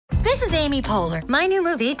This is Amy Poehler. My new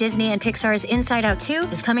movie, Disney and Pixar's Inside Out 2,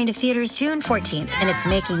 is coming to theaters June 14th, and it's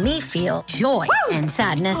making me feel joy and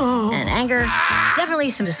sadness and anger, definitely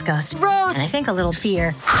some disgust, and I think a little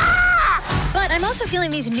fear. But I'm also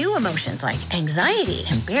feeling these new emotions like anxiety,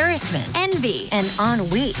 embarrassment, envy, and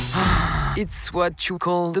ennui. It's what you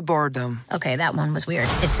call the boredom. Okay, that one was weird.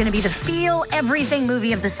 It's gonna be the feel everything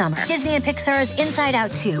movie of the summer. Disney and Pixar's Inside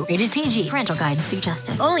Out 2, rated PG. Parental guidance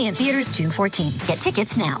suggested. Only in theaters June 14th. Get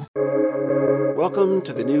tickets now. Welcome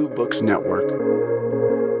to the New Books Network.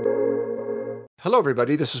 Hello,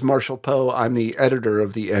 everybody. This is Marshall Poe. I'm the editor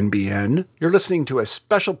of the NBN. You're listening to a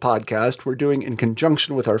special podcast we're doing in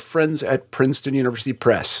conjunction with our friends at Princeton University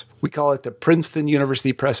Press. We call it the Princeton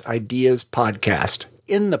University Press Ideas Podcast.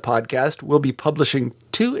 In the podcast, we'll be publishing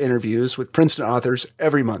 2 interviews with Princeton authors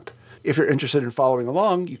every month. If you're interested in following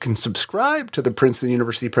along, you can subscribe to the Princeton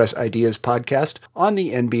University Press Ideas Podcast on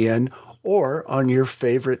the NBN or on your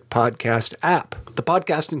favorite podcast app. The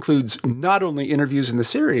podcast includes not only interviews in the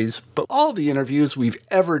series, but all the interviews we've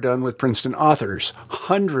ever done with Princeton authors,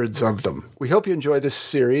 hundreds of them. We hope you enjoy this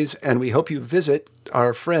series, and we hope you visit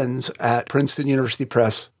our friends at Princeton University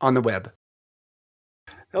Press on the web.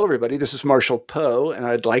 Hello, everybody. This is Marshall Poe, and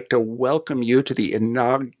I'd like to welcome you to the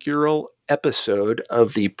inaugural episode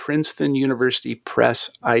of the Princeton University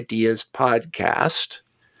Press Ideas Podcast.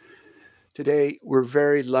 Today, we're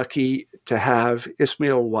very lucky to have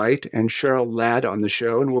Ismail White and Cheryl Ladd on the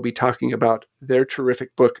show, and we'll be talking about their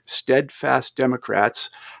terrific book, Steadfast Democrats: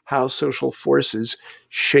 How Social Forces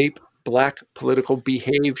Shape Black Political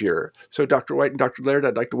Behavior. So, Dr. White and Dr. Laird,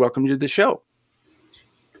 I'd like to welcome you to the show.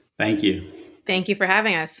 Thank you. Thank you for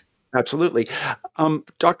having us. Absolutely.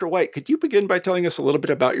 Dr. White, could you begin by telling us a little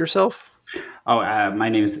bit about yourself? My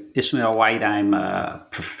name is Ismail White. I'm a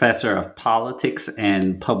professor of politics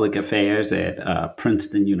and public affairs at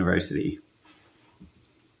Princeton University.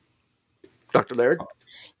 Dr. Laird?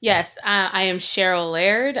 Yes, I am Cheryl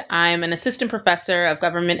Laird. I'm an assistant professor of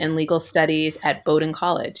government and legal studies at Bowdoin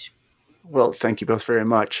College. Well, thank you both very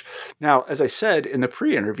much. Now, as I said in the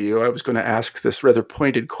pre-interview, I was going to ask this rather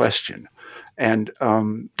pointed question. And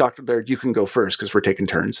Dr. Laird, you can go first because we're taking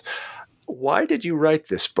turns. Why did you write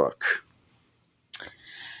this book?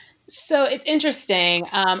 So it's interesting.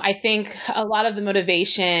 I think a lot of the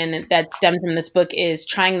motivation that stemmed from this book is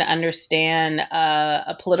trying to understand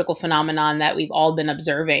a political phenomenon that we've all been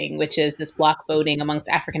observing, which is this block voting amongst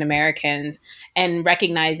African Americans, and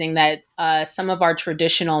recognizing that some of our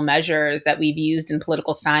traditional measures that we've used in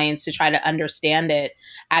political science to try to understand it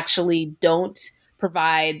actually don't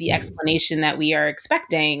provide the explanation that we are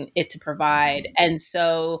expecting it to provide. And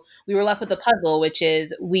so we were left with a puzzle, which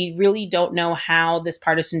is we really don't know how this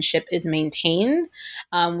partisanship is maintained.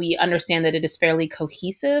 We understand that it is fairly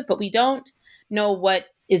cohesive, but we don't know what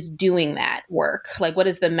is doing that work. Like, what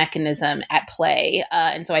is the mechanism at play?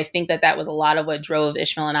 And so I think that was a lot of what drove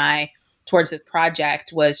Ishmael and I towards this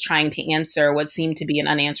project, was trying to answer what seemed to be an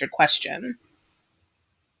unanswered question.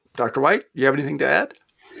 Dr. White, do you have anything to add?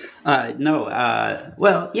 No.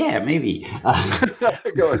 Well, yeah, maybe.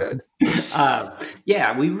 Go ahead.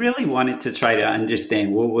 We really wanted to try to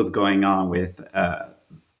understand what was going on with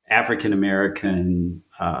African American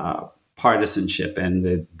partisanship and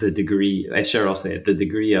the degree, as Cheryl said, the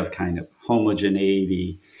degree of kind of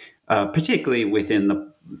homogeneity, particularly within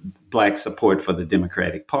the Black support for the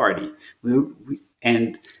Democratic Party.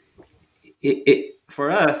 And for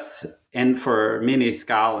us, and for many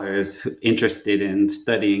scholars interested in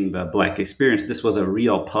studying the Black experience, this was a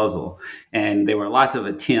real puzzle. And there were lots of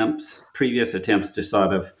previous attempts to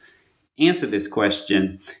sort of answer this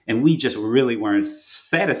question. And we just really weren't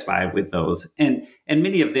satisfied with those. And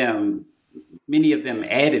many of them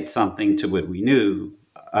added something to what we knew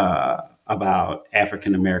about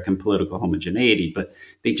African American political homogeneity, but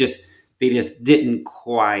they just didn't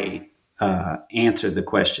quite answer the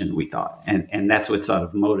question, we thought. And that's what sort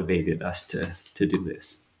of motivated us to do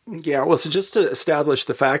this. Yeah, well, so just to establish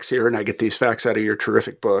the facts here, and I get these facts out of your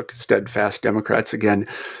terrific book, Steadfast Democrats, again,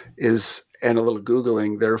 and a little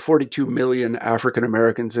Googling, there are 42 million African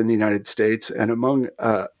Americans in the United States, and among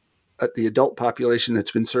the adult population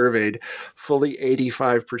that's been surveyed, fully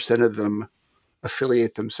 85% of them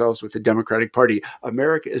affiliate themselves with the Democratic Party.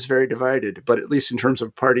 America is very divided, but at least in terms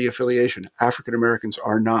of party affiliation, African Americans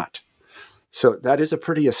are not. So that is a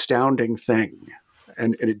pretty astounding thing,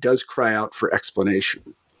 and it does cry out for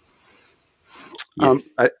explanation.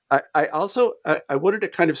 Yes. I also I wanted to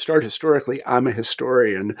kind of start historically. I'm a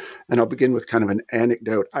historian, and I'll begin with kind of an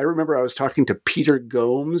anecdote. I remember I was talking to Peter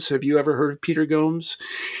Gomes. Have you ever heard of Peter Gomes?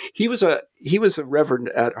 He was a reverend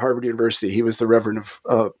at Harvard University. He was the reverend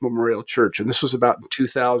of Memorial Church, and this was about in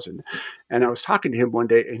 2000. And I was talking to him one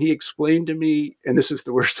day, and he explained to me, and this is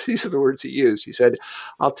the words. These are the words he used. He said,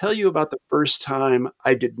 "I'll tell you about the first time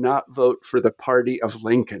I did not vote for the party of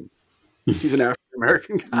Lincoln." He's an African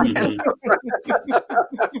American guy.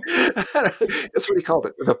 That's what he called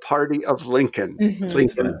it, the party of Lincoln.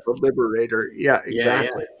 Lincoln, the liberator. Yeah,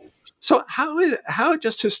 exactly. Yeah. So how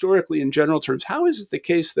just historically in general terms, how is it the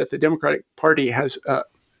case that the Democratic Party has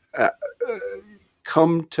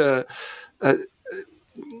come to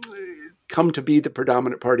be the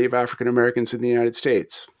predominant party of African Americans in the United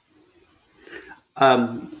States?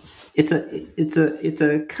 It's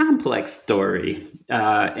a complex story,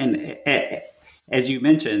 and as you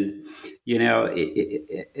mentioned,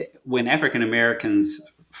 when African Americans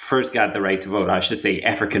first got the right to vote, I should say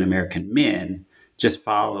African American men, just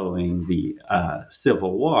following the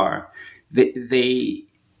Civil War,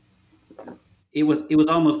 it was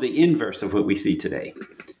almost the inverse of what we see today.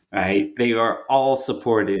 Right, they are all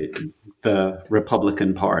supported the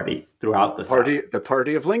Republican Party throughout the party, South. The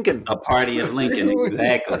party of Lincoln. A party of Lincoln,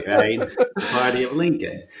 exactly, right? The party of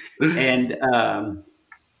Lincoln, and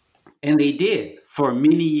they did for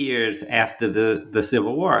many years after the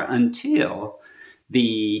Civil War until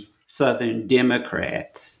the Southern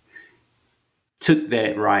Democrats took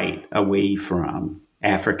that right away from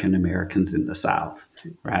African Americans in the South,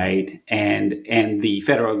 right? And the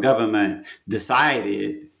federal government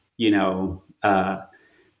decided,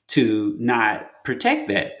 to not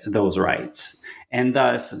protect those rights, and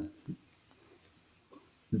thus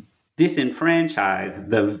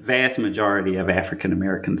disenfranchised the vast majority of African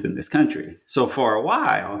Americans in this country. So for a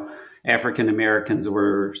while, African Americans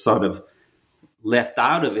were sort of left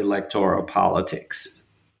out of electoral politics,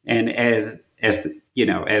 and as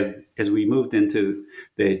we moved into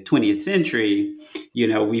the 20th century,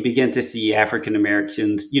 we begin to see African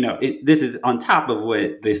Americans, this is on top of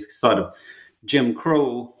what this sort of Jim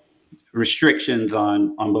Crow restrictions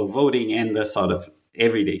on both voting and the sort of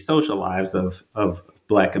everyday social lives of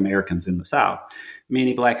Black Americans in the South.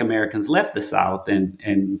 Many Black Americans left the South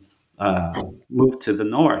and moved to the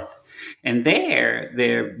North. And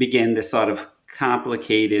there began this sort of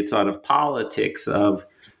complicated sort of politics of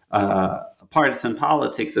partisan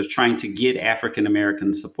politics of trying to get African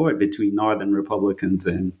American support between Northern Republicans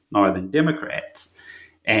and Northern Democrats.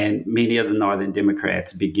 And many of the Northern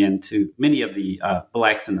Democrats many of the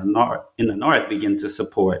Blacks in the North begin to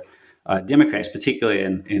support Democrats, particularly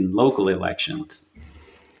in local elections.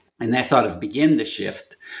 And that sort of began the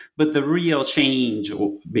shift. But the real change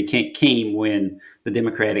came when the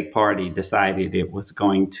Democratic Party decided it was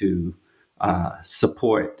going to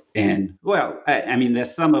support. And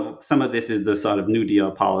there's some of this is the sort of New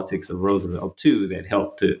Deal politics of Roosevelt too that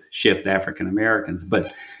helped to shift African Americans.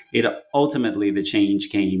 But ultimately the change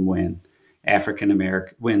came when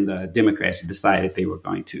the Democrats decided they were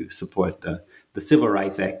going to support the Civil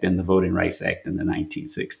Rights Act and the Voting Rights Act in the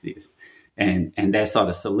 1960s. And that sort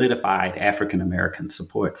of solidified African American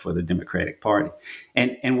support for the Democratic Party.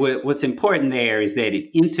 And what's important there is that it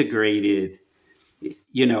integrated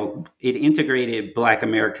Black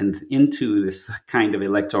Americans into this kind of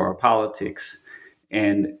electoral politics,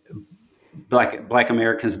 and Black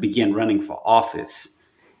Americans began running for office,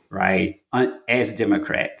 right, as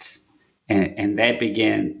Democrats. And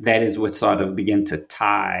that is what sort of began to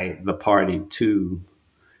tie the party to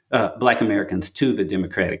Black Americans to the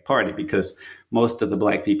Democratic Party, because most of the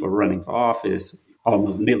Black people running for office,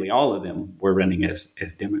 almost nearly all of them, were running as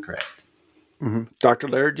Democrats. Mm-hmm. Dr.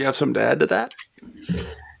 Laird, do you have something to add to that?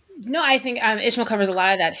 No, I think Ishmael covers a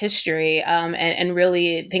lot of that history, and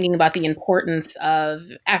really thinking about the importance of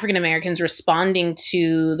African Americans responding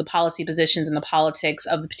to the policy positions and the politics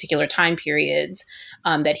of the particular time periods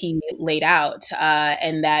that he laid out,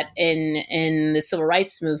 and that in the civil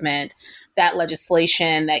rights movement, that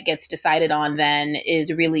legislation that gets decided on then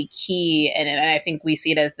is really key. And I think we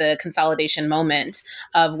see it as the consolidation moment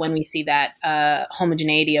of when we see that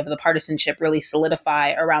homogeneity of the partisanship really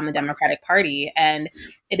solidify around the Democratic Party. And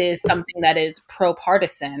it is something that is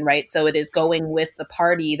pro-partisan, right? So it is going with the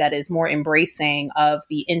party that is more embracing of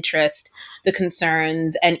the interest, the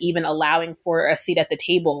concerns, and even allowing for a seat at the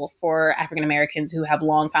table for African Americans who have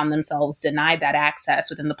long found themselves denied that access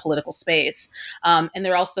within the political space. And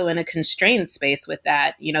they're also in a constrained space with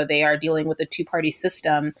that. They are dealing with a two-party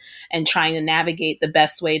system and trying to navigate the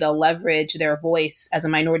best way to leverage their voice as a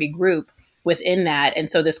minority group within that. And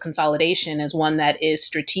so this consolidation is one that is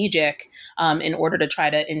strategic in order to try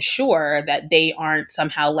to ensure that they aren't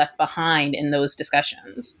somehow left behind in those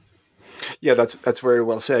discussions. Yeah, that's very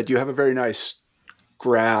well said. You have a very nice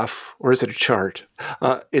graph, or is it a chart,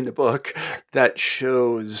 in the book that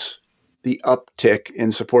shows the uptick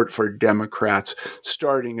in support for Democrats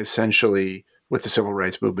starting essentially with the civil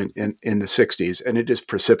rights movement in the 60s, and it is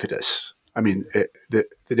precipitous. I mean, the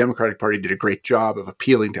Democratic Party did a great job of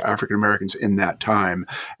appealing to African Americans in that time,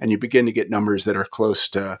 and you begin to get numbers that are close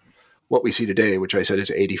to what we see today, which I said is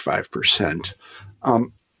 85%.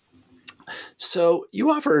 So you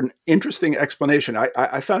offer an interesting explanation.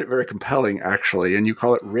 I found it very compelling, actually, and you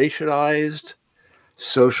call it racialized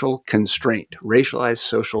social constraint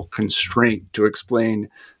to explain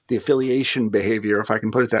the affiliation behavior, if I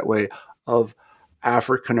can put it that way, of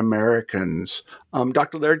African Americans.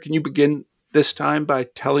 Dr. Laird, can you begin this time by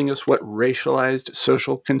telling us what racialized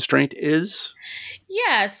social constraint is?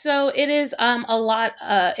 Yeah, so it is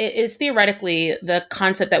it is theoretically the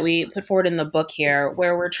concept that we put forward in the book here,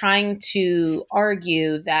 where we're trying to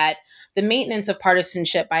argue that the maintenance of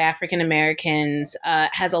partisanship by African Americans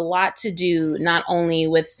has a lot to do not only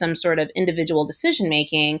with some sort of individual decision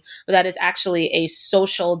making, but that is actually a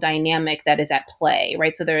social dynamic that is at play,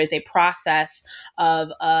 right? So there is a process of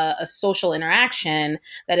a social interaction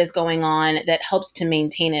that is going on that helps to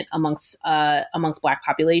maintain it amongst Black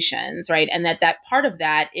populations, right? And that part of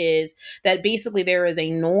that is that basically there is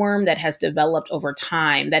a norm that has developed over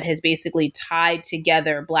time that has basically tied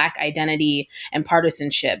together Black identity and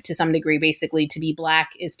partisanship to some degree. Basically, to be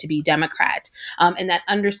Black is to be Democrat. And that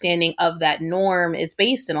understanding of that norm is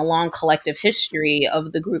based in a long collective history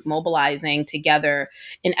of the group mobilizing together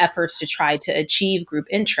in efforts to try to achieve group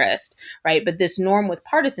interest, right? But this norm with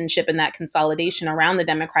partisanship and that consolidation around the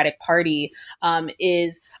Democratic Party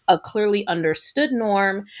is a clearly understood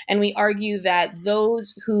norm. And we argue that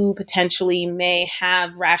those who potentially may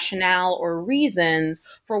have rationale or reasons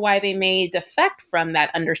for why they may defect from that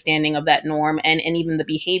understanding of that norm and even the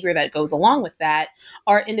behavior that goes along with that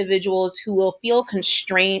are individuals who will feel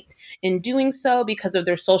constrained in doing so because of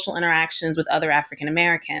their social interactions with other African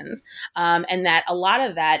Americans. And that a lot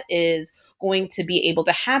of that is going to be able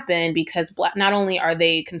to happen because not only are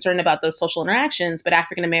they concerned about those social interactions, but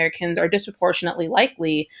African Americans are disproportionately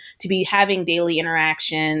likely to be having daily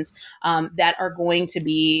interactions that are going to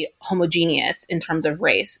be homogeneous in terms of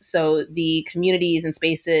race. So the communities and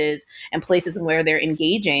spaces and places where they're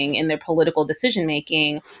engaging in their political decision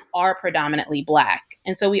making are predominantly Black.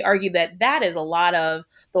 And so we argue that that is a lot of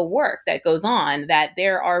the work that goes on, that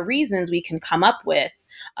there are reasons we can come up with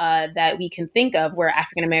that we can think of where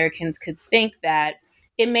African Americans could think that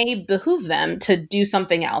it may behoove them to do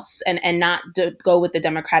something else and not to go with the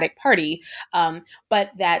Democratic Party,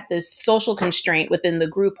 but that the social constraint within the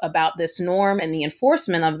group about this norm and the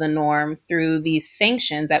enforcement of the norm through these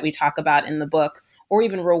sanctions that we talk about in the book, or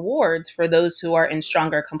even rewards for those who are in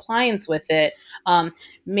stronger compliance with it,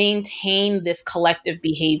 maintain this collective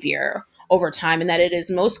behavior over time, and that it is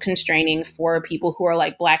most constraining for people who are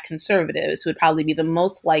like Black conservatives, who would probably be the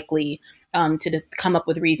most likely to come up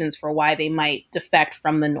with reasons for why they might defect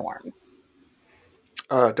from the norm.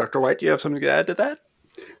 Dr. White, do you have something to add to that?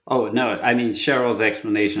 Oh, no. I mean, Cheryl's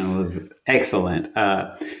explanation was excellent.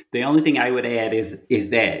 The only thing I would add is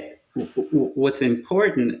that what's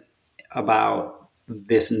important about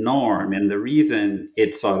this norm and the reason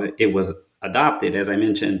it was adopted, as I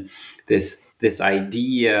mentioned, this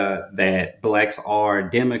idea that Blacks are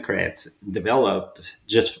Democrats developed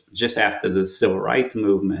just after the civil rights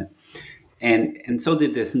movement. And so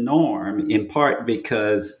did this norm, in part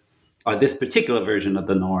because, or this particular version of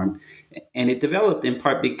the norm, and it developed in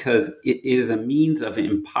part because it is a means of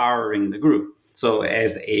empowering the group. So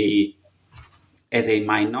as a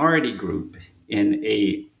minority group in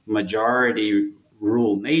a majority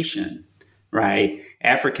rule nation, right,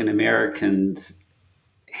 African Americans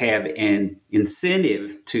have an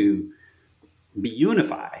incentive to be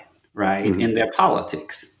unified, right, in their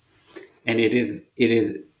politics. And it is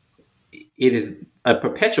a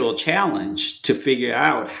perpetual challenge to figure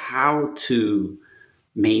out how to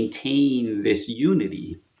maintain this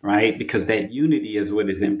unity, right? Because that unity is what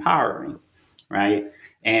is empowering, right?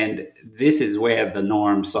 And this is where the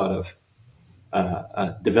norm sort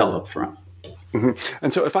of developed from. Mm-hmm.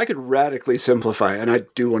 And so if I could radically simplify, and I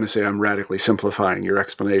do want to say I'm radically simplifying your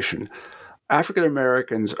explanation, African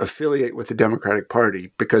Americans affiliate with the Democratic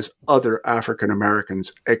Party because other African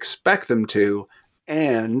Americans expect them to,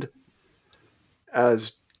 and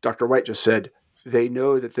as Dr. White just said, they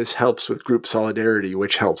know that this helps with group solidarity,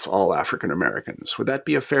 which helps all African Americans. Would that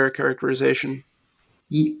be a fair characterization?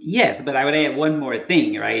 Yes, but I would add one more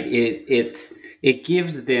thing, right? It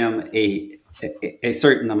gives them a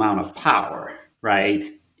certain amount of power, right?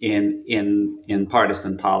 In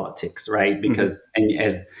partisan politics, right? Because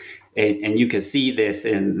and you can see this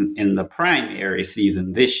in the primary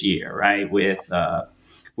season this year, right? With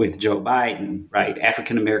Joe Biden, right?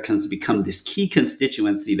 African Americans become this key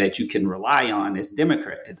constituency that you can rely on as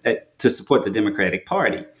Democrat to support the Democratic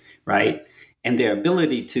Party, right? And their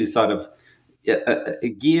ability to sort of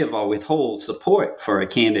give or withhold support for a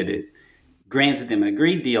candidate grants them a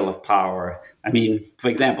great deal of power. I mean, for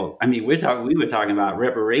example, we were talking about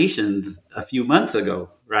reparations a few months ago,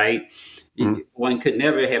 right? Mm-hmm. One could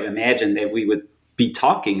never have imagined that we would be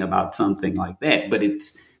talking about something like that, but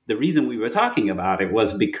it's the reason we were talking about it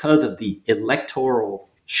was because of the electoral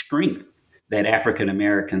strength that African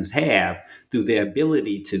Americans have through their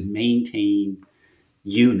ability to maintain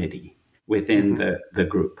unity within the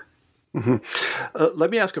group. Mm-hmm. Let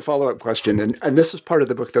me ask a follow-up question, and this is part of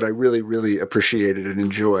the book that I really, really appreciated and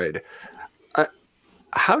enjoyed.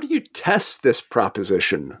 How do you test this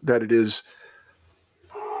proposition that it is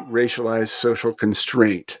racialized social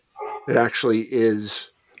constraint that actually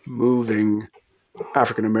is moving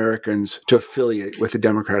African Americans to affiliate with the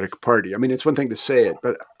Democratic Party? I mean, it's one thing to say it,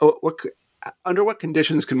 but under what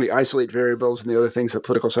conditions can we isolate variables and the other things that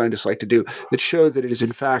political scientists like to do that show that it is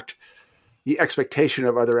in fact the expectation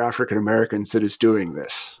of other African Americans that is doing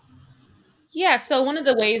this? Yeah, so one of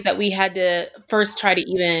the ways that we had to first try to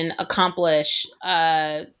even accomplish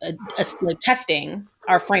testing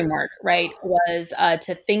our framework, right, was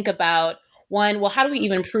to think about one, well, how do we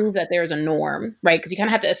even prove that there's a norm, right? Because you kind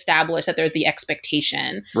of have to establish that there's the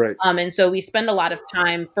expectation. Right. And so we spend a lot of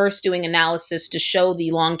time first doing analysis to show the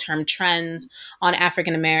long-term trends on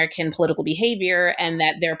African American political behavior and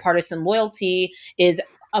that their partisan loyalty is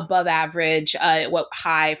above average,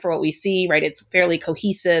 high for what we see, right? It's fairly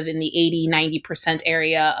cohesive in the 80-90%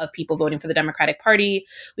 area of people voting for the Democratic Party.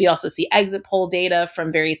 We also see exit poll data from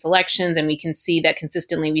various elections, and we can see that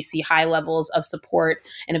consistently we see high levels of support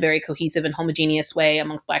in a very cohesive and homogeneous way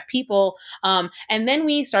amongst Black people. And then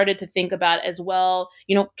we started to think about as well,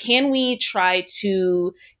 can we try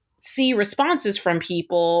to see responses from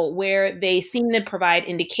people where they seem to provide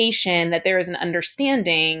indication that there is an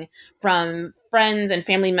understanding from friends and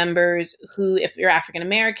family members who, if you're African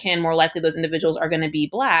American, more likely those individuals are going to be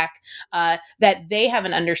Black, that they have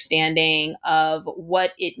an understanding of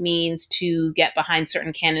what it means to get behind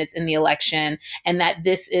certain candidates in the election, and that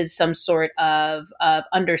this is some sort of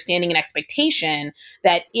understanding and expectation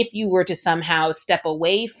that if you were to somehow step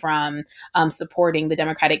away from supporting the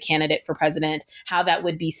Democratic candidate for president, how that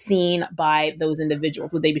would be seen by those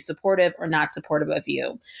individuals. Would they be supportive or not supportive of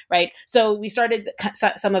you, right? So we started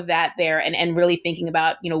some of that there and really thinking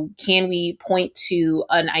about, can we point to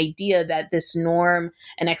an idea that this norm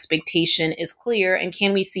and expectation is clear? And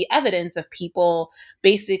can we see evidence of people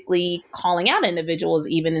basically calling out individuals,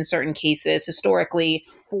 even in certain cases historically,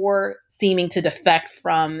 for seeming to defect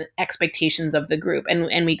from expectations of the group?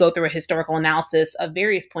 And we go through a historical analysis of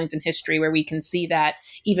various points in history where we can see that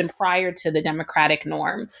even prior to the Democratic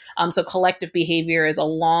norm. So collective behavior is a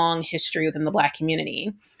long history within the Black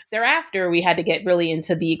community. Thereafter, we had to get really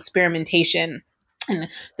into the experimentation and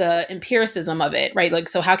the empiricism of it, right?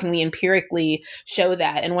 So how can we empirically show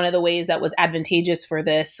that? And one of the ways that was advantageous for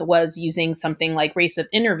this was using something like race of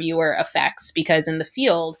interviewer effects, because in the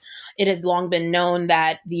field, it has long been known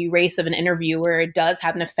that the race of an interviewer does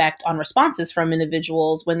have an effect on responses from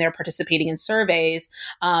individuals when they're participating in surveys,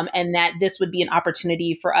 and that this would be an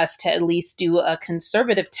opportunity for us to at least do a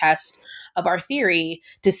conservative test of our theory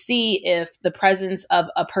to see if the presence of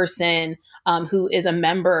a person who is a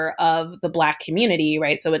member of the Black community,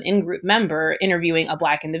 right? So an in-group member interviewing a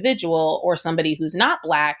Black individual or somebody who's not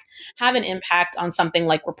Black have an impact on something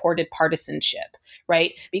like reported partisanship,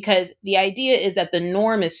 right? Because the idea is that the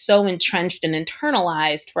norm is so entrenched and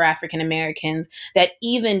internalized for African Americans that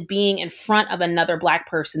even being in front of another Black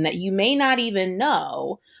person that you may not even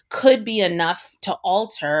know could be enough to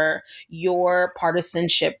alter your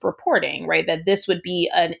partisanship reporting, right? That this would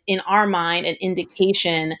be, in our mind, an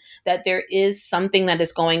indication that there is something that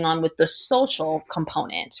is going on with the social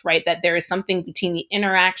component, right? That there is something between the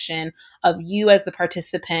interaction of you as the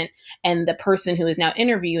participant and the person who is now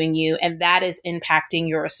interviewing you, and that is impacting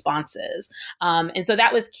your responses. And so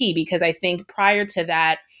that was key, because I think prior to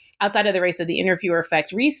that, outside of the race of the interviewer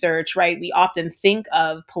effect research, right, we often think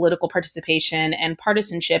of political participation and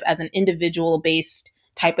partisanship as an individual-based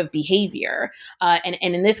type of behavior. And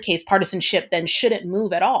in this case, partisanship then shouldn't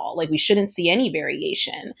move at all. Like we shouldn't see any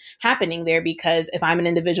variation happening there, because if I'm an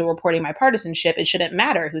individual reporting my partisanship, it shouldn't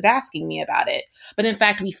matter who's asking me about it. But in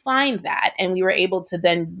fact, we find that, and we were able to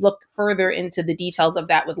then look further into the details of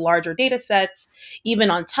that with larger data sets,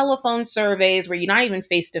 even on telephone surveys where you're not even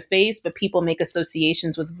face to face, but people make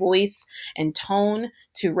associations with voice and tone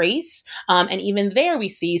to race. And even there, we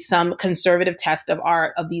see some conservative test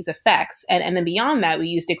of these effects. And then beyond that, we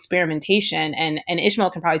used experimentation. And Ishmael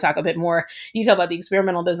can probably talk a bit more detail about the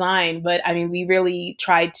experimental design. But I mean, we really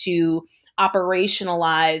tried to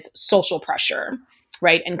operationalize social pressure,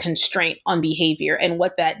 right, and constraint on behavior and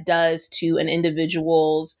what that does to an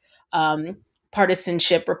individual's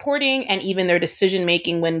partisanship reporting and even their decision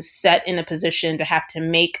making when set in a position to have to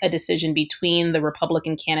make a decision between the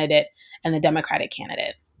Republican candidate and the Democratic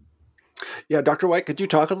candidate. Yeah, Dr. White, could you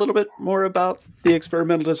talk a little bit more about the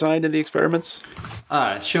experimental design and the experiments?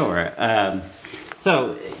 Sure.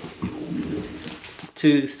 So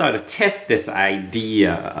to sort of test this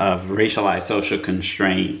idea of racialized social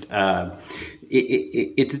constraint,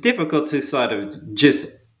 it's difficult to sort of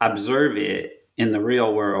just observe it in the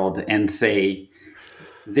real world and say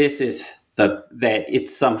this is that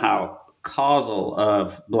it's somehow causal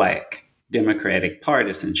of Black Democratic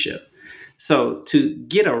partisanship. So to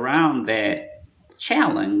get around that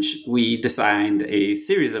challenge, we designed a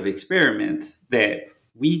series of experiments that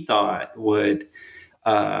we thought would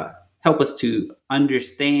help us to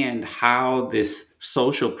understand how this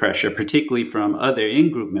social pressure, particularly from other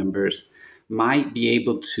in-group members, might be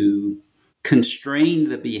able to constrain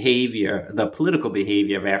the behavior, the political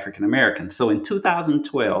behavior of African Americans. So in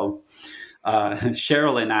 2012,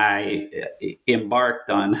 Cheryl and I embarked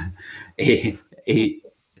on a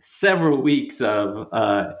several weeks of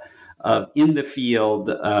in the field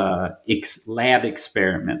lab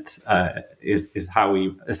experiments is how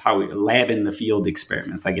we lab in the field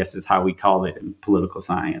experiments, I guess is how we call it in political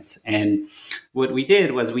science. And what we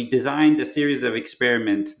did was we designed a series of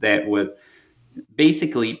experiments that would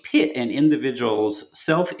basically pit an individual's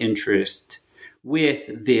self-interest with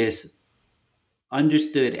this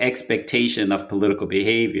understood expectation of political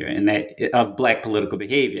behavior, and that of Black political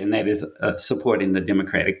behavior, and that is supporting the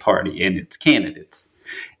Democratic Party and its candidates.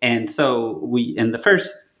 And so we, in the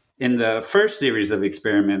first series of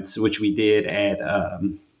experiments, which we did at a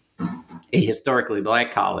historically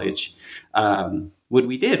Black college, what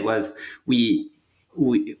we did was we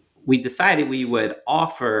decided we would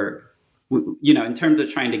offer, in terms of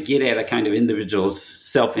trying to get at a kind of individual's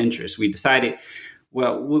self-interest, we decided,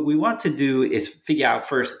 well, what we want to do is figure out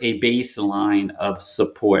first a baseline of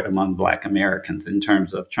support among Black Americans in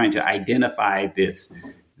terms of trying to identify this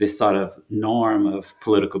sort of norm of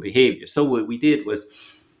political behavior. So what we did was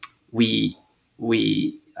we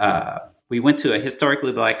went to a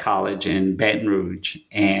historically Black college in Baton Rouge,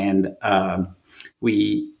 and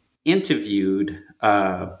we interviewed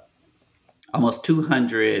almost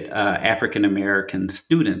 200 African American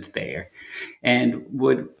students there, and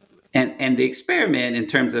the experiment, in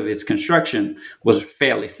terms of its construction, was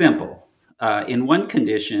fairly simple. In one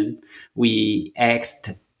condition, we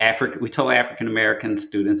told African American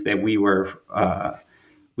students that we were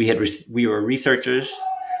researchers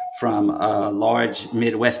from a large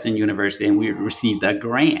Midwestern university, and we received a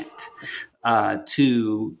grant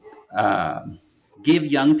to give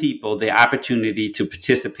young people the opportunity to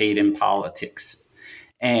participate in politics.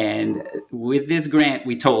 And with this grant,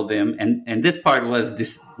 we told them, and this part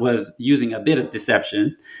was using a bit of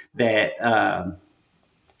deception, that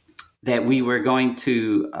we were going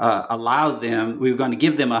to we were going to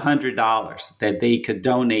give them $100 that they could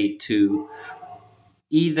donate to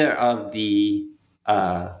either of the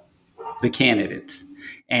candidates,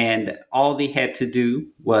 and all they had to do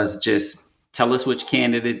was just tell us which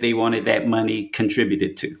candidate they wanted that money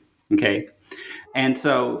contributed to. Okay, and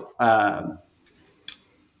so.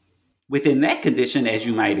 Within that condition, as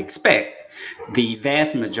you might expect, the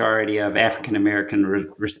vast majority of African American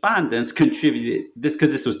respondents contributed this, because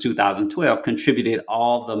this was 2012, contributed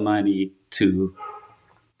all the money to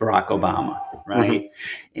Barack Obama, right?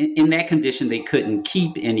 Mm-hmm. In that condition, they couldn't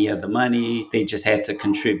keep any of the money. They just had to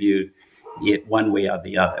contribute it one way or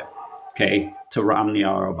the other, okay, to Romney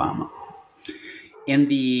or Obama. In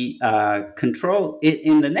the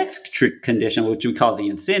in the next condition, which we call the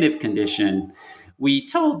incentive condition, we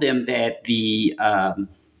told them that the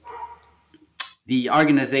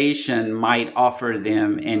organization might offer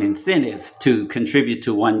them an incentive to contribute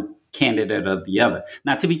to one candidate or the other.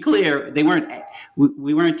 Now, to be clear,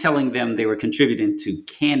 we weren't telling them they were contributing to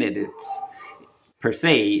candidates per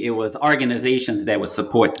se. It was organizations that would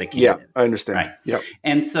support the Yeah, candidates. I understand. Right. Yeah.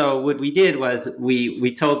 And so what we did was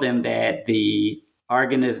we told them that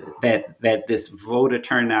that this voter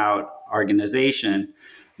turnout organization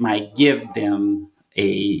might give them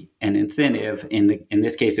an incentive. In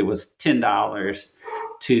this case, it was $10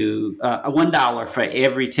 to $1 for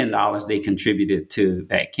every $10 they contributed to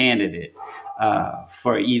that candidate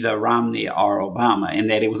for either Romney or Obama, and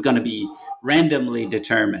that it was going to be randomly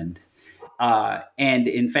determined. And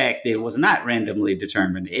in fact, it was not randomly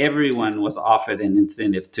determined. Everyone was offered an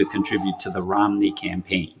incentive to contribute to the Romney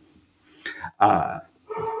campaign.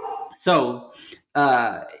 So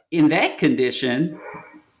in that condition,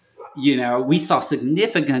 we saw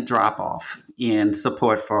significant drop off in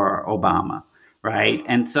support for Obama, right?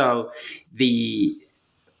 And so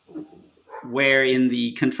where in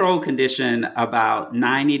the control condition, about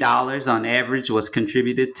 $90 on average was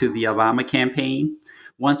contributed to the Obama campaign.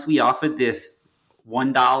 Once we offered this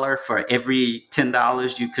 $1 for every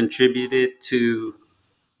 $10 you contributed to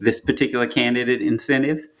this particular candidate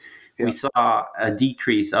incentive, we saw a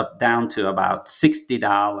decrease down to about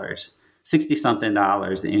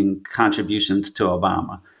 $60-something in contributions to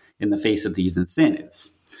Obama in the face of these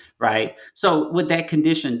incentives, right? So what that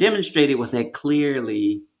condition demonstrated was that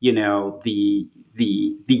clearly, the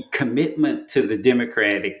commitment to the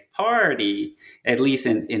Democratic Party, at least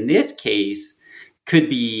in this case, could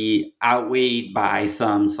be outweighed by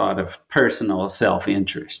some sort of personal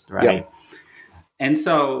self-interest, right? Yep. And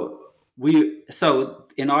so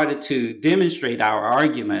in order to demonstrate our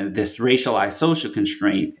argument, this racialized social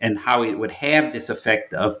constraint and how it would have this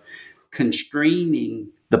effect of constraining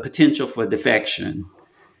the potential for defection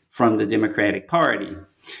from the Democratic Party,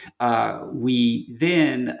 we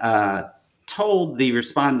then told the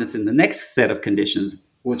respondents in the next set of conditions,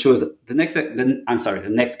 which was the next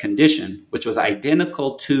condition, which was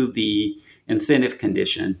identical to the incentive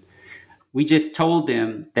condition. We just told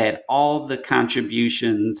them that all the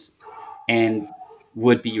contributions and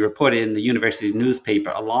would be reported in the university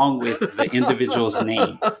newspaper along with the individuals'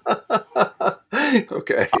 names.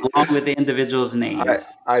 Okay. Along with the individuals' names.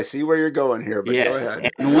 I see where you're going here, but yes. Go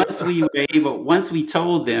ahead. And once we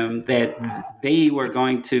told them that they were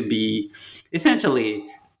going to be essentially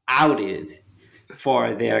outed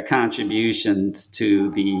for their contributions to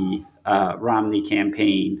the Romney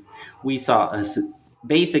campaign, we saw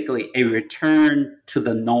basically a return to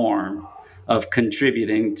the norm of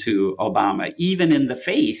contributing to Obama, even in the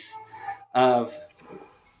face of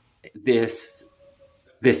this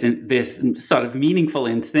sort of meaningful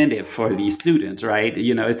incentive for these students, right?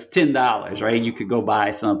 It's $10, right? You could go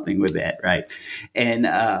buy something with that, right? And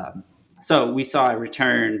so we saw a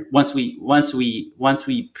return once we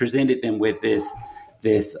presented them with this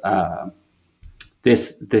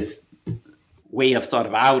way of sort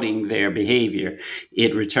of outing their behavior.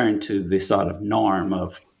 It returned to the sort of norm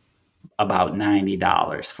of about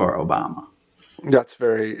 $90 for Obama. That's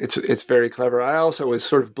it's very clever. I also was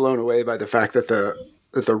sort of blown away by the fact that the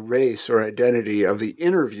race or identity of the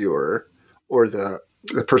interviewer or the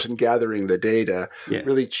person gathering the data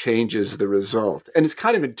really changes the result. And it's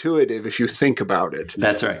kind of intuitive if you think about it.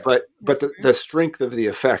 That's right. But the strength of the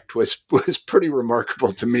effect was pretty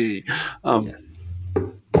remarkable to me.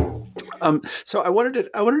 So I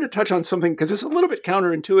wanted to touch on something because it's a little bit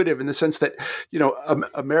counterintuitive in the sense that,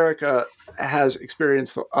 America has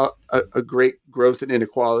experienced a great growth in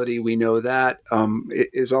inequality. We know that. It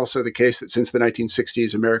is also the case that since the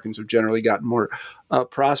 1960s, Americans have generally gotten more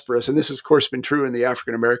prosperous. And this has, of course, been true in the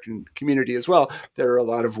African-American community as well. There are a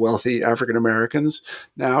lot of wealthy African-Americans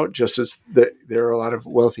now, just as there are a lot of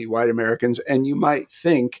wealthy white Americans. And you might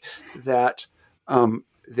think that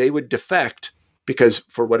they would defect because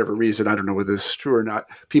for whatever reason, I don't know whether this is true or not,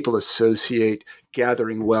 people associate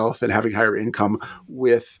gathering wealth and having higher income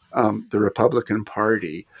with the Republican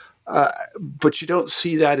Party. But you don't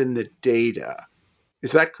see that in the data.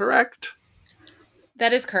 Is that correct?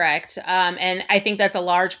 That is correct. And I think that's a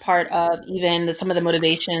large part of even some of the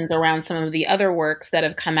motivations around some of the other works that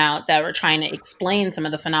have come out that were trying to explain some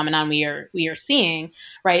of the phenomenon we are seeing,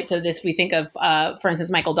 right? So we think of, for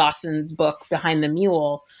instance, Michael Dawson's book, Behind the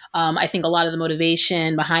Mule. I think a lot of the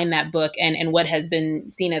motivation behind that book and what has been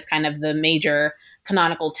seen as kind of the major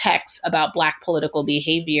canonical text about Black political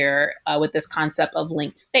behavior with this concept of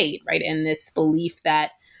linked fate, right? And this belief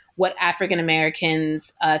that what African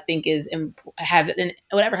Americans think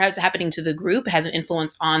whatever has happening to the group has an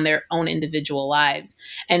influence on their own individual lives.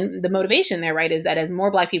 And the motivation there, right, is that as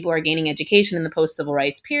more Black people are gaining education in the post-civil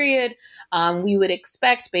rights period, we would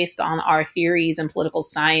expect, based on our theories and political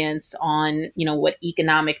science on, what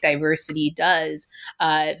economic diversity does,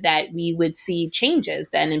 that we would see changes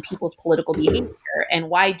then in people's political behavior. And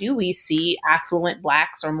why do we see affluent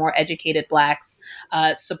Blacks or more educated Blacks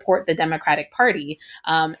support the Democratic Party?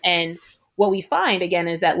 And what we find, again,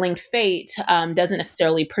 is that linked fate doesn't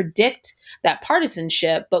necessarily predict that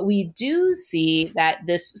partisanship, but we do see that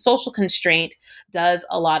this social constraint does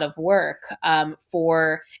a lot of work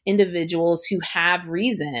for individuals who have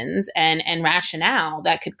reasons and rationale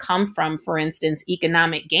that could come from, for instance,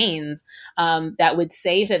 economic gains that would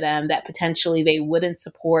say to them that potentially they wouldn't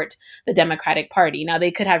support the Democratic Party. Now,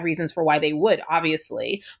 they could have reasons for why they would,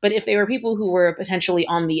 obviously, but if they were people who were potentially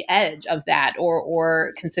on the edge of that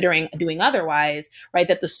or considering doing otherwise, right,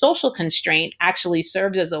 that the social constraint actually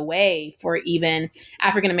serves as a way for even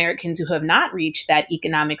African Americans who have not reached that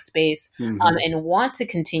economic space and want to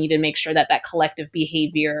continue to make sure that that collective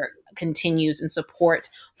behavior continues in support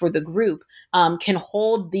for the group, can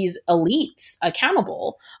hold these elites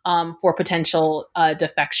accountable for potential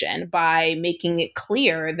defection by making it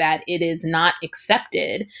clear that it is not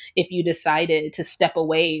accepted if you decided to step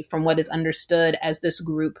away from what is understood as this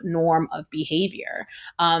group norm of behavior.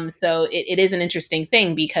 So it is an interesting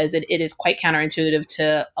thing because it is quite counterintuitive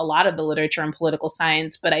to a lot of the literature in political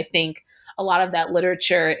science, but I think a lot of that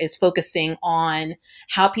literature is focusing on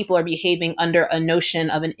how people are behaving under a notion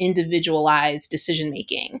of an individualized decision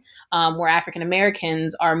making, where African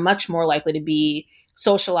Americans are much more likely to be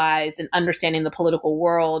socialized and understanding the political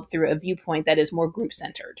world through a viewpoint that is more group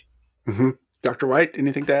centered. Mm-hmm. Dr. White,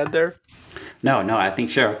 anything to add there? No, I think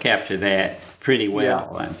Cheryl captured that pretty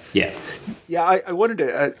well. Yeah. I wanted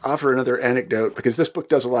to offer another anecdote because this book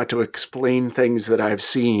does a lot to explain things that I've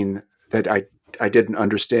seen that I didn't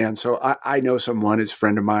understand. So I know someone, is a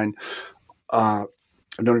friend of mine. I've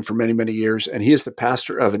known him for many, many years, and he is the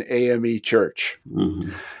pastor of an AME church.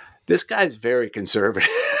 Mm-hmm. This guy's very conservative.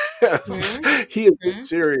 Mm-hmm. He is a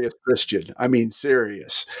serious Christian. I mean,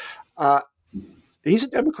 serious. He's a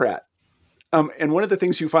Democrat. And one of the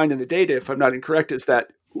things you find in the data, if I'm not incorrect, is that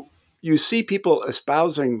you see people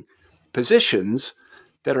espousing positions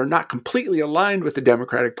that are not completely aligned with the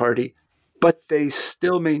Democratic Party, but they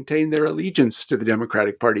still maintain their allegiance to the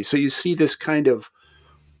Democratic Party. So you see this kind of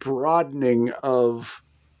broadening of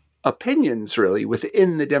opinions, really,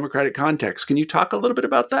 within the Democratic context. Can you talk a little bit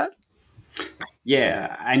about that?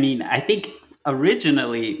 Yeah, I mean, I think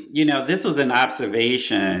originally, this was an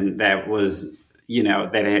observation that was,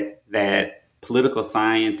 that political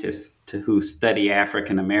scientists who study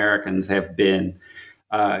African Americans have been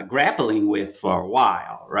grappling with for a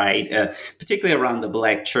while, right? Particularly around the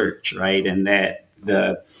Black church, right? And that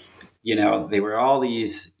there were all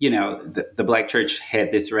these, the Black church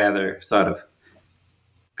had this rather sort of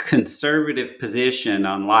conservative position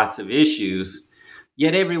on lots of issues,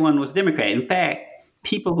 yet everyone was Democrat. In fact,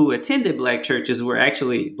 people who attended Black churches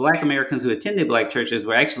Black Americans who attended Black churches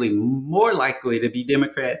were actually more likely to be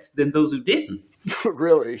Democrats than those who didn't.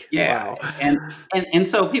 Really? Yeah. Wow. And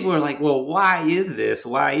so people were like, well, why is this?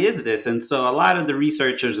 Why is this? And so a lot of the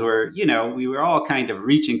researchers were, we were all kind of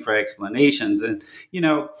reaching for explanations. And,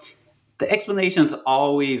 the explanations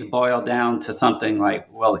always boil down to something like,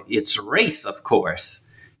 well, it's race, of course,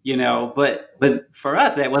 but for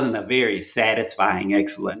us, that wasn't a very satisfying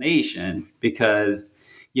explanation because,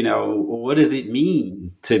 what does it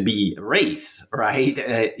mean to be race, right?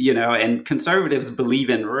 And conservatives believe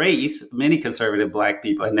in race, many conservative Black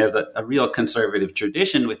people, and there's a real conservative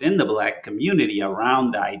tradition within the Black community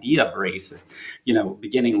around the idea of race,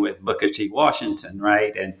 beginning with Booker T. Washington,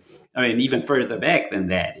 right? And I mean, even further back than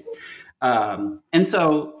that. And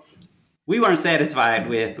so we weren't satisfied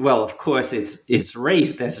with, well, of course, it's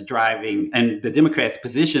race that's driving, and the Democrats'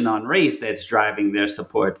 position on race that's driving their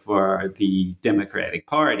support for the Democratic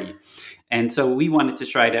Party. And so we wanted to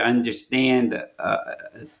try to understand,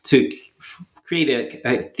 to create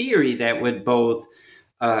a theory that would both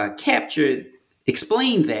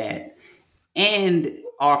explain that and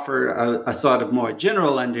offer a sort of more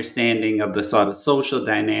general understanding of the sort of social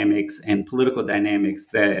dynamics and political dynamics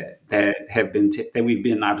that we've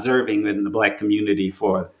been observing in the Black community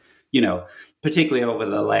for, particularly over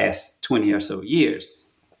the last 20 or so years.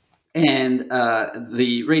 And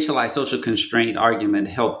the racialized social constraint argument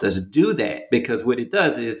helped us do that because what it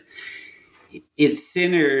does is it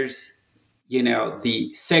centers,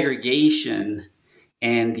 the segregation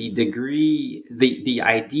and the degree, the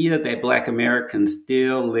idea that Black Americans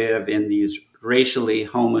still live in these racially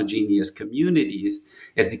homogeneous communities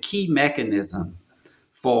as the key mechanism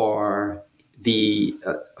for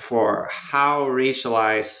how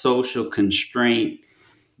racialized social constraint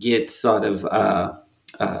gets sort of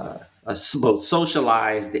both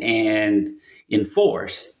socialized and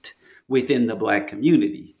enforced within the Black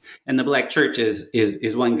community. And the Black church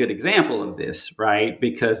is one good example of this, right?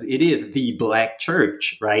 Because it is the Black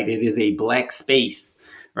church, right? It is a Black space,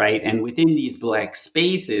 right? And within these Black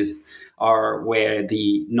spaces are where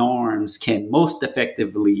the norms can most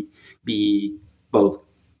effectively be both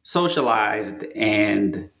socialized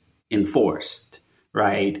and enforced,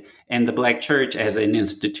 right? And the Black church as an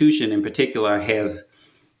institution in particular has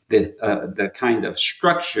the kind of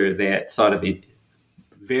structure that sort of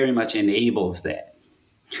very much enables that.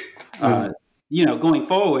 Going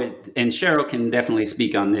forward, and Cheryl can definitely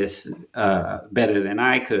speak on this better than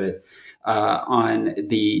I could, on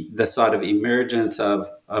the sort of emergence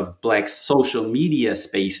of Black social media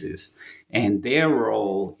spaces and their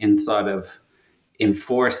role in sort of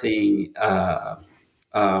enforcing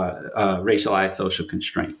racialized social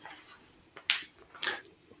constraint.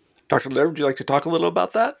 Dr. Laird, would you like to talk a little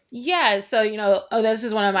about that? Yeah. So, this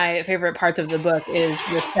is one of my favorite parts of the book is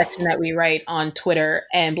the section that we write on Twitter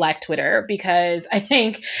and Black Twitter, because I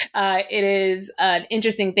think it is an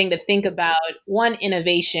interesting thing to think about, one,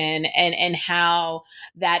 innovation and how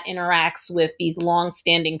that interacts with these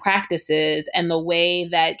longstanding practices and the way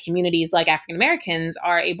that communities like African Americans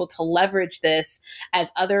are able to leverage this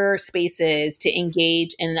as other spaces to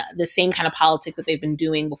engage in the same kind of politics that they've been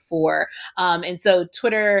doing before. And so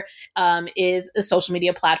Twitter is a social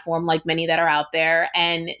media platform like many that are out there.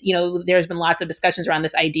 And, there's been lots of discussions around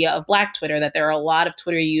this idea of Black Twitter, that there are a lot of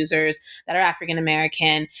Twitter users that are African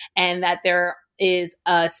American, and that there is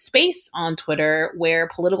a space on Twitter where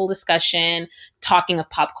political discussion, talking of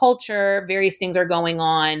pop culture, various things are going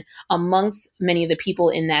on amongst many of the people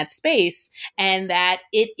in that space, and that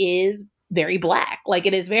it is very Black. Like,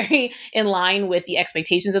 it is very in line with the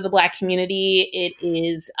expectations of the Black community. It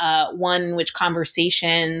is one in which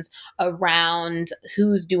conversations around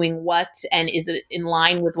who's doing what and is it in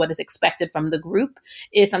line with what is expected from the group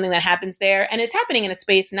is something that happens there. And it's happening in a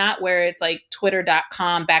space not where it's like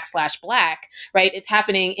twitter.com/Black, right? It's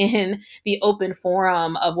happening in the open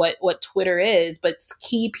forum of what Twitter is, but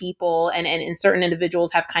key people and certain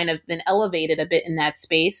individuals have kind of been elevated a bit in that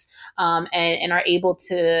space, and are able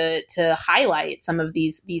to highlight some of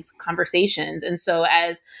these conversations. And so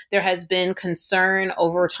as there has been concern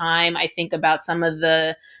over time, I think, about some of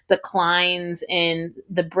the declines in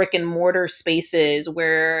the brick and mortar spaces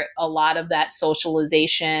where a lot of that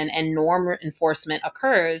socialization and norm enforcement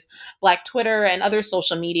occurs, Black Twitter and other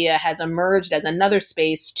social media has emerged as another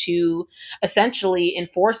space to essentially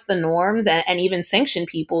enforce the norms and even sanction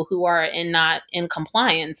people who are not in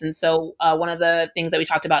compliance. And so one of the things that we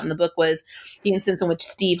talked about in the book was the instance in which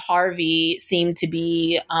Steve Harvey seemed to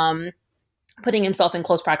be putting himself in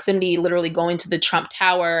close proximity, literally going to the Trump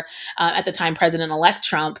Tower at the time President-elect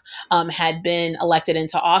Trump had been elected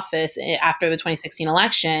into office after the 2016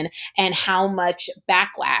 election, and how much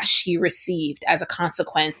backlash he received as a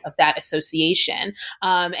consequence of that association.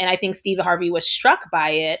 And I think Steve Harvey was struck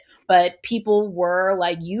by it, but people were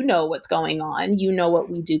like, what's going on. What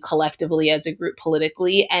we do collectively as a group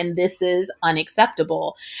politically, and this is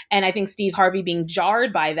unacceptable. And I think Steve Harvey being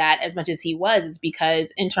jarred by that as much as he was is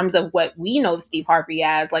because in terms of what we know of Steve Harvey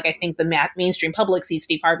as, like, I think the mainstream public sees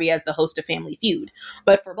Steve Harvey as the host of Family Feud.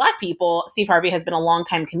 But for Black people, Steve Harvey has been a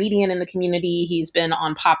longtime comedian in the community. He's been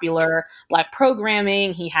on popular Black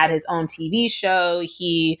programming. He had his own TV show.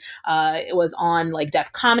 He was on like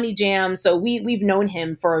Def Comedy Jam. So we've known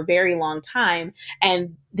him for a very long time.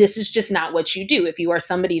 And this is just not what you do. If you are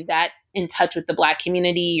somebody that in touch with the Black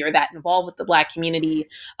community or that involved with the Black community,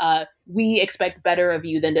 we expect better of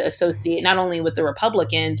you than to associate not only with the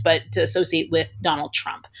Republicans, but to associate with Donald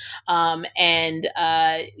Trump. And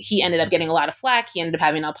he ended up getting a lot of flack. He ended up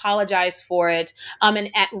having to apologize for it. And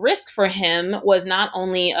at risk for him was not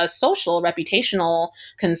only a social, reputational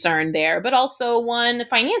concern there, but also one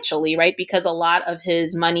financially, right? Because a lot of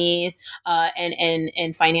his money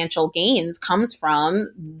and financial gains comes from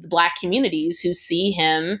Black communities who see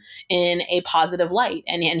him in a positive light,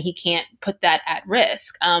 and he can't put that at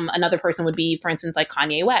risk. Another person would be, for instance, like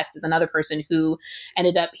Kanye West is another person who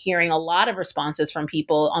ended up hearing a lot of responses from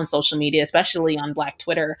people on social media, especially on Black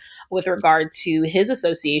Twitter, with regard to his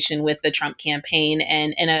association with the Trump campaign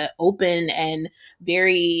and an open and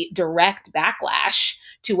very direct backlash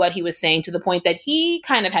to what he was saying, to the point that he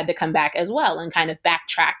kind of had to come back as well and kind of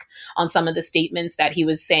backtrack on some of the statements that he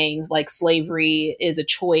was saying, like slavery is a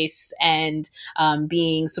choice, and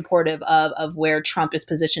being supportive of where Trump is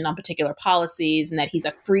positioned on particular policies, and that he's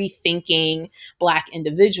a free thinking Black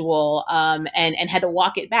individual, and had to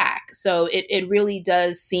walk it back. So it really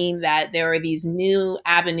does seem that there are these new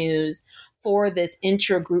avenues for this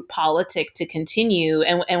intra-group politic to continue.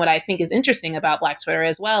 And what I think is interesting about Black Twitter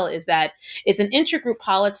as well is that it's an intra-group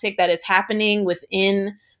politic that is happening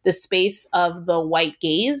within the space of the white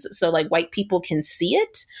gaze. So like white people can see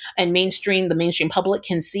it and the mainstream public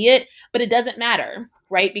can see it, but it doesn't matter,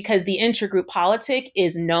 right? Because the intergroup politic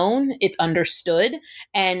is known, it's understood,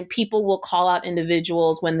 and people will call out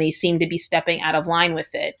individuals when they seem to be stepping out of line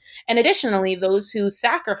with it. And additionally, those who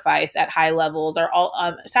sacrifice at high levels or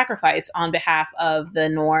sacrifice on behalf of the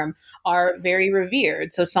norm are very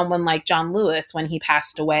revered. So someone like John Lewis, when he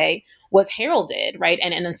passed away, was heralded, right?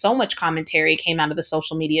 And then so much commentary came out of the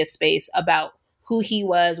social media space about who he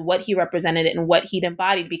was, what he represented, and what he'd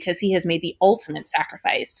embodied, because he has made the ultimate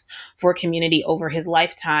sacrifice for community over his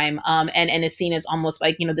lifetime, and is seen as almost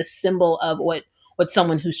like, the symbol of what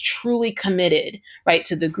someone who's truly committed, right,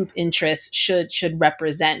 to the group interests should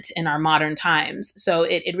represent in our modern times. So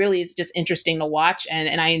it really is just interesting to watch,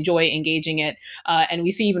 and I enjoy engaging it. And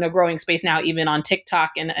we see even a growing space now, even on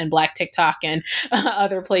TikTok and Black TikTok and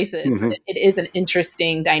other places. Mm-hmm. It is an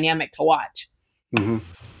interesting dynamic to watch. Mm-hmm.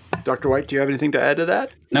 Dr. White, do you have anything to add to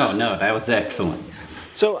that? No, that was excellent.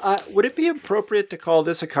 So would it be appropriate to call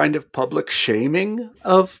this a kind of public shaming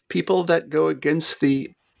of people that go against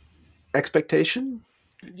the expectation?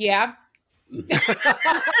 Yeah.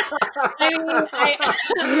 I would say,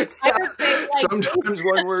 like, sometimes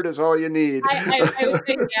one word is all you need. I would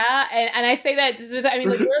say, yeah, and I say that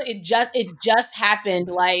really, it just happened.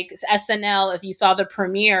 Like SNL, if you saw the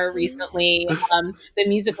premiere recently, the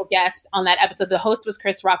musical guest on that episode, the host was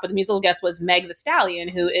Chris Rock, but the musical guest was Meg Thee Stallion,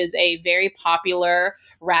 who is a very popular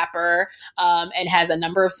rapper, and has a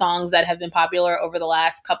number of songs that have been popular over the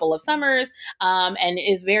last couple of summers, and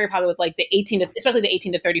is very popular with like especially the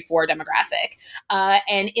 18 to 34 demographic.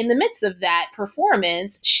 And in the midst of that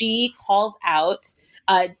performance, she calls out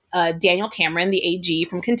Daniel Cameron, the AG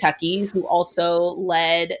from Kentucky, who also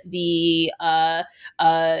led the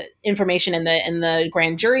information in the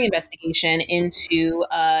grand jury investigation into,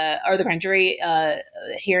 or the grand jury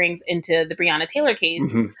hearings into the Breonna Taylor case.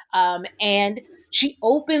 Mm-hmm. And she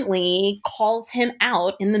openly calls him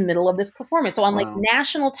out in the middle of this performance. So on like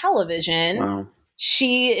national television,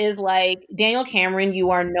 she is like, Daniel Cameron,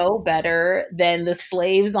 you are no better than the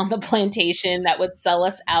slaves on the plantation that would sell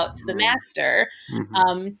us out to the master.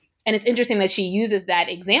 Mm-hmm. And it's interesting that she uses that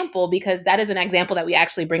example, because that is an example that we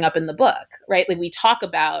actually bring up in the book, right? Like we talk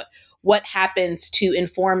about what happens to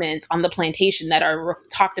informants on the plantation that are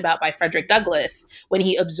talked about by Frederick Douglass when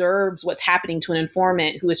he observes what's happening to an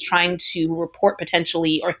informant who is trying to report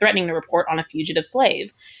potentially or threatening to report on a fugitive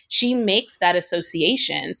slave. She makes that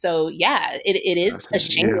association. So yeah, it is a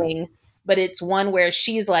shaming, but it's one where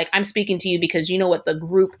she's like, I'm speaking to you because you know what the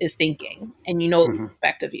group is thinking and you know what we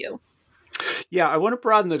expect of you. Yeah, I want to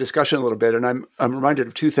broaden the discussion a little bit, and I'm reminded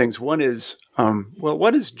of two things. One is,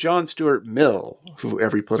 what is John Stuart Mill, who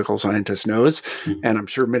every political scientist knows, and I'm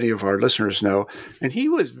sure many of our listeners know, and he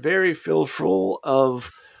was very fearful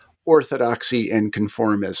of orthodoxy and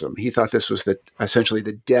conformism. He thought this was essentially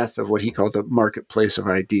the death of what he called the marketplace of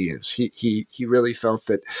ideas. He really felt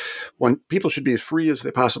that people should be as free as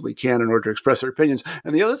they possibly can in order to express their opinions.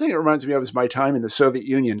 And the other thing it reminds me of is my time in the Soviet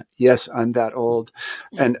Union. Yes, I'm that old.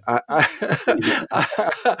 And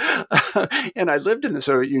and I lived in the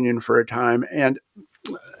Soviet Union for a time. And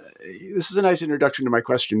this is a nice introduction to my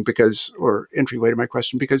question or entryway to my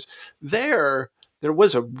question, because there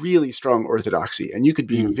was a really strong orthodoxy, and you could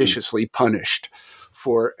be viciously punished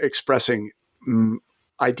for expressing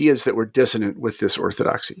ideas that were dissonant with this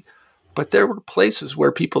orthodoxy. But there were places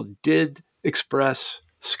where people did express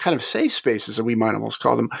kind of safe spaces, as we might almost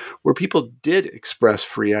call them, where people did express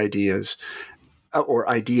free ideas or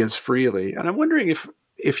ideas freely. And I'm wondering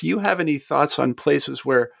if you have any thoughts on places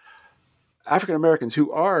where African Americans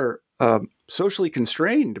who are socially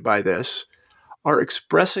constrained by this are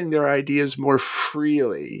expressing their ideas more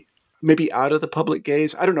freely, maybe out of the public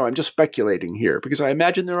gaze. I don't know. I'm just speculating here, because I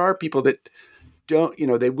imagine there are people that don't,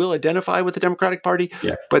 they will identify with the Democratic Party,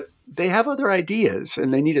 but they have other ideas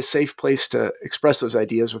and they need a safe place to express those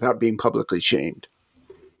ideas without being publicly shamed.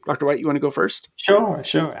 Dr. White, you want to go first? Sure.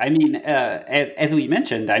 I mean, as we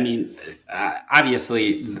mentioned,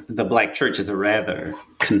 obviously the Black church is a rather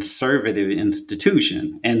conservative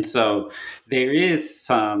institution. And so there is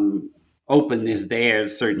some openness there,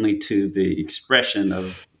 certainly, to the expression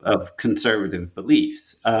of conservative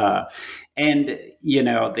beliefs. And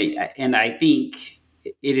I think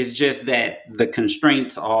it is just that the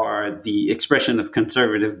constraints are the expression of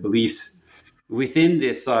conservative beliefs within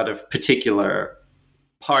this sort of particular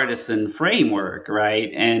partisan framework,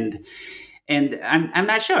 right? And I'm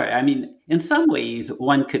not sure. I mean, in some ways,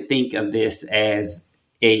 one could think of this as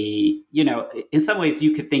in some ways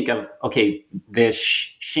you could think of, okay, this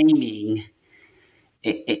shaming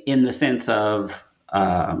in the sense of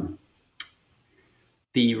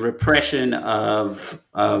the repression of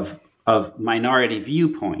minority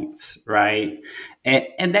viewpoints, right?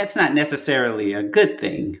 And that's not necessarily a good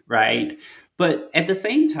thing, right? But at the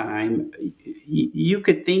same time, you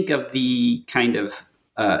could think of the kind of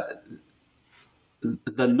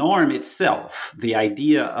the norm itself, the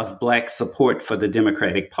idea of Black support for the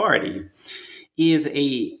Democratic Party, is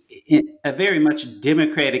a very much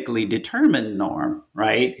democratically determined norm,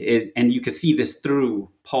 right? And you can see this through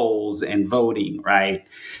polls and voting, right?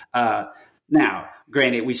 Now,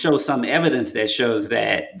 granted, we show some evidence that shows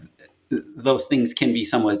that those things can be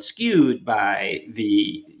somewhat skewed by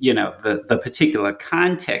the particular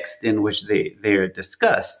context in which they're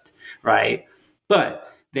discussed, right? But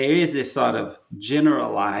there is this sort of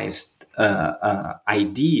generalized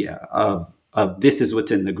idea of this is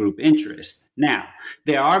what's in the group interest. Now,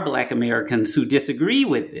 there are Black Americans who disagree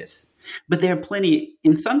with this, but there are plenty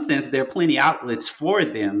outlets for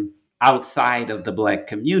them outside of the Black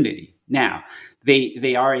community. Now,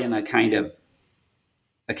 they are in a kind of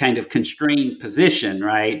constrained position,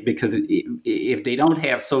 right? Because if they don't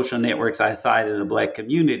have social networks outside of the Black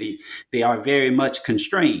community, they are very much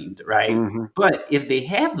constrained, right? Mm-hmm. But if they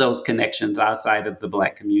have those connections outside of the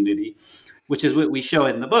Black community, which is what we show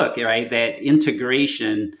in the book, right? That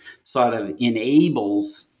integration sort of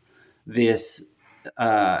enables this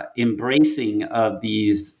embracing of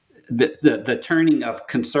these, the turning of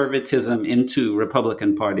conservatism into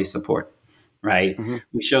Republican Party support, right? Mm-hmm.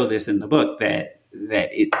 We show this in the book that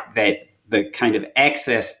the kind of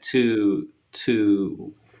access to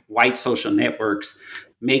white social networks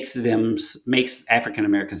makes African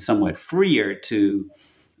Americans somewhat freer to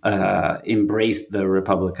embrace the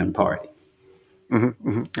Republican Party. Mm-hmm,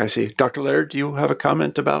 mm-hmm. I see. Dr. Laird, do you have a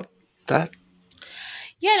comment about that?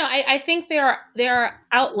 Yeah, no, I think there are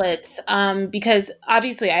outlets because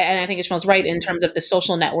obviously, I think Ishmael's right in terms of the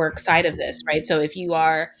social network side of this, right? So if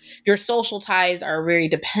your social ties are very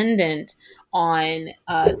dependent on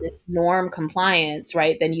this norm compliance,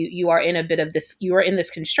 right, then you are in a bit of this, you are in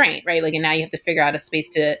this constraint, right? Like, and now you have to figure out a space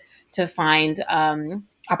to find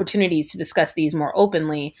opportunities to discuss these more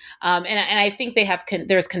openly. And I think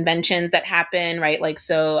there's conventions that happen, right? Like,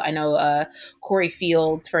 so I know Corey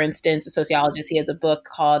Fields, for instance, a sociologist, he has a book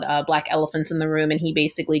called Black Elephants in the Room, and he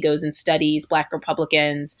basically goes and studies Black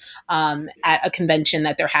Republicans at a convention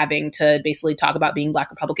that they're having to basically talk about being Black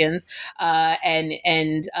Republicans. But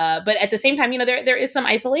at the same time, there is some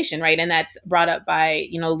isolation, right? And that's brought up by,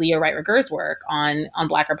 Leah Wright Rigueur's work on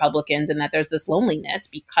Black Republicans, and that there's this loneliness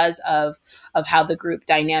because of how the group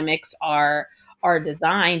dynamics are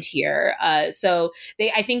designed here. So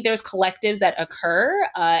I think there's collectives that occur,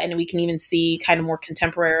 and we can even see kind of more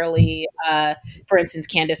contemporarily, for instance,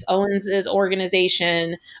 Candace Owens'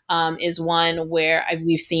 organization is one where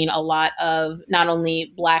we've seen a lot of not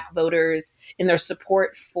only Black voters in their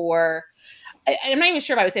support for, I'm not even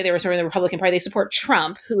sure if I would say they were supporting the Republican Party. They support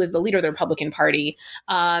Trump, who is the leader of the Republican Party,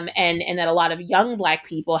 and that a lot of young Black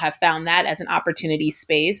people have found that as an opportunity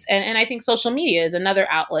space. And I think social media is another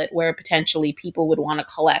outlet where potentially people would want to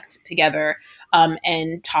collect together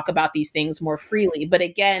and talk about these things more freely. But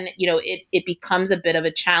again, it becomes a bit of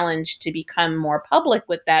a challenge to become more public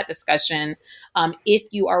with that discussion if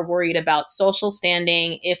you are worried about social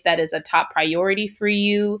standing, if that is a top priority for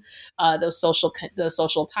you, those social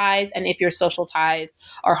ties, and if your social ties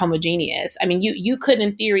are homogeneous. I mean, you could,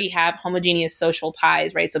 in theory, have homogeneous social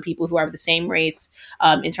ties, right? So people who are of the same race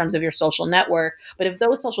in terms of your social network. But if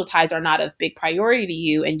those social ties are not of big priority to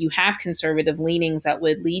you, and you have conservative leanings that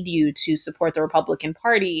would lead you to support the Republican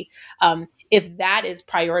Party, if that is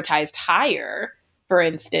prioritized higher, for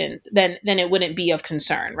instance, then it wouldn't be of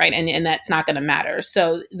concern, right? And that's not going to matter.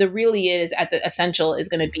 So the really is at the essential is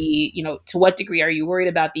going to be, to what degree are you worried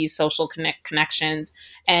about these social connections,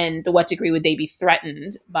 and to what degree would they be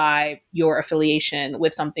threatened by your affiliation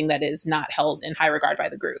with something that is not held in high regard by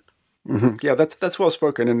the group? Mm-hmm. Yeah, that's well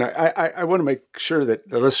spoken. And I want to make sure that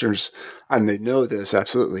the listeners, and they know this,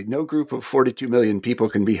 absolutely, no group of 42 million people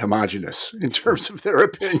can be homogenous in terms of their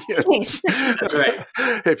opinions. That's right.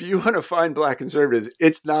 If you want to find Black conservatives,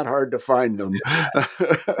 it's not hard to find them.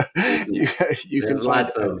 you can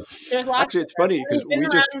find them. There's lots. Actually, it's funny because we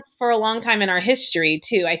just for a long time in our history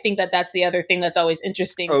too. I think that's the other thing that's always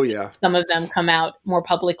interesting. Oh yeah. Some of them come out more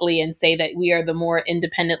publicly and say that we are the more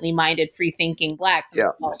independently minded, free thinking Blacks. Yeah.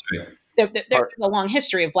 There's a long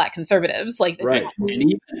history of Black conservatives, right.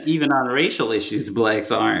 And even on racial issues,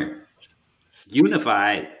 Blacks aren't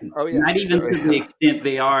unified, not even to the extent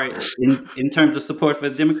they are in terms of support for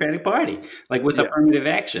the Democratic Party, like with affirmative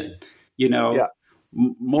action.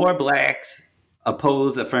 More Blacks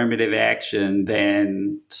oppose affirmative action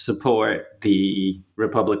than support the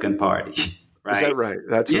Republican Party. Right? Is that right?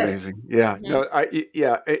 That's amazing. Yeah. No,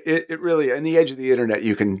 it really, on the edge of the internet,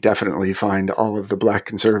 you can definitely find all of the Black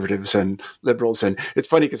conservatives and liberals. And it's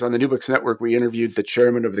funny because on the New Books Network, we interviewed the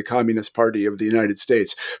chairman of the Communist Party of the United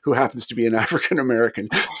States, who happens to be an African American.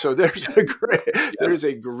 So there's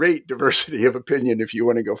a great diversity of opinion if you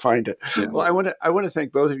want to go find it. Yeah. Well, I want to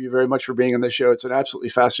thank both of you very much for being on the show. It's an absolutely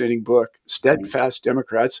fascinating book, Steadfast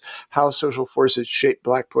Democrats: How Social Forces Shape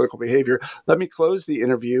Black Political Behavior. Let me close the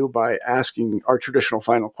interview by asking our traditional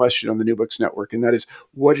final question on the New Books Network, and that is,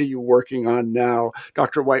 what are you working on now?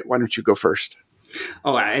 Dr. White, why don't you go first?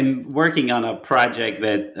 Oh, I'm working on a project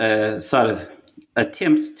that sort of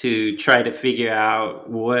attempts to try to figure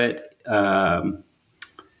out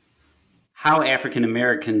how African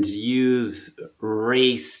Americans use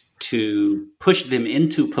race to push them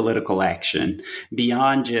into political action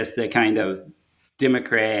beyond just the kind of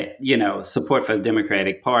Democrat, support for the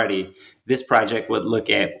Democratic Party. This project would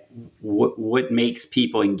look at what makes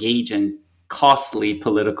people engage in costly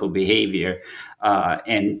political behavior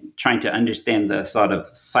and trying to understand the sort of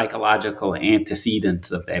psychological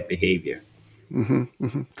antecedents of that behavior. Mm-hmm,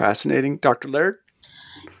 mm-hmm. Fascinating. Dr. Laird?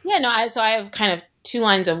 Yeah, no, so I have kind of two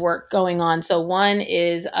lines of work going on. So one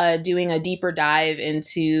is doing a deeper dive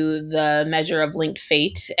into the measure of linked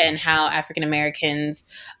fate and how African Americans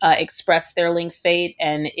express their linked fate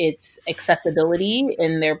and its accessibility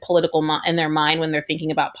in their in their mind when they're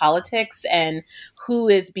thinking about politics, and who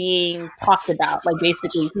is being talked about, like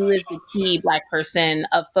basically who is the key Black person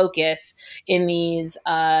of focus in these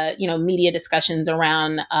media discussions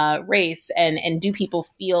around race, and do people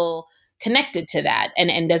feel connected to that,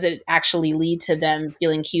 and does it actually lead to them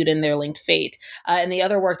feeling cued in their linked fate? And the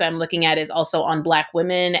other work that I'm looking at is also on Black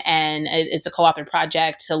women, and it's a co-authored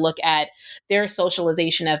project to look at their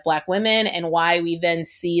socialization of Black women and why we then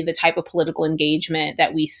see the type of political engagement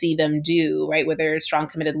that we see them do, right? Where they're strong,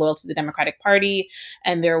 committed, loyal to the Democratic Party,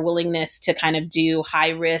 and their willingness to kind of do high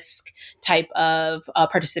risk type of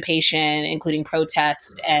participation, including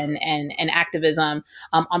protest and activism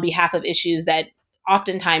on behalf of issues that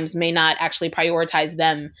oftentimes may not actually prioritize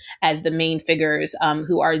them as the main figures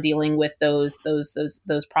who are dealing with those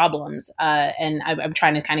problems. And I'm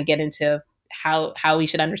trying to kind of get into how we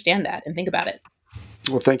should understand that and think about it.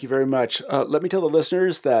 Well, thank you very much. Let me tell the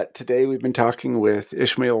listeners that today we've been talking with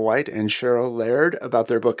Ishmael White and Cheryl Laird about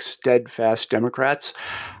their book, Steadfast Democrats: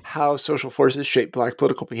 How Social Forces Shape Black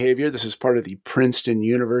Political Behavior. This is part of the Princeton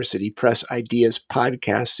University Press Ideas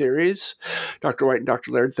podcast series. Dr. White and Dr.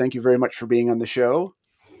 Laird, thank you very much for being on the show.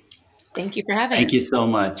 Thank you for having us. Thank you so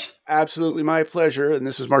much. Absolutely my pleasure. And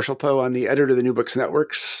this is Marshall Poe. I'm the editor of the New Books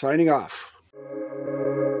Network, signing off.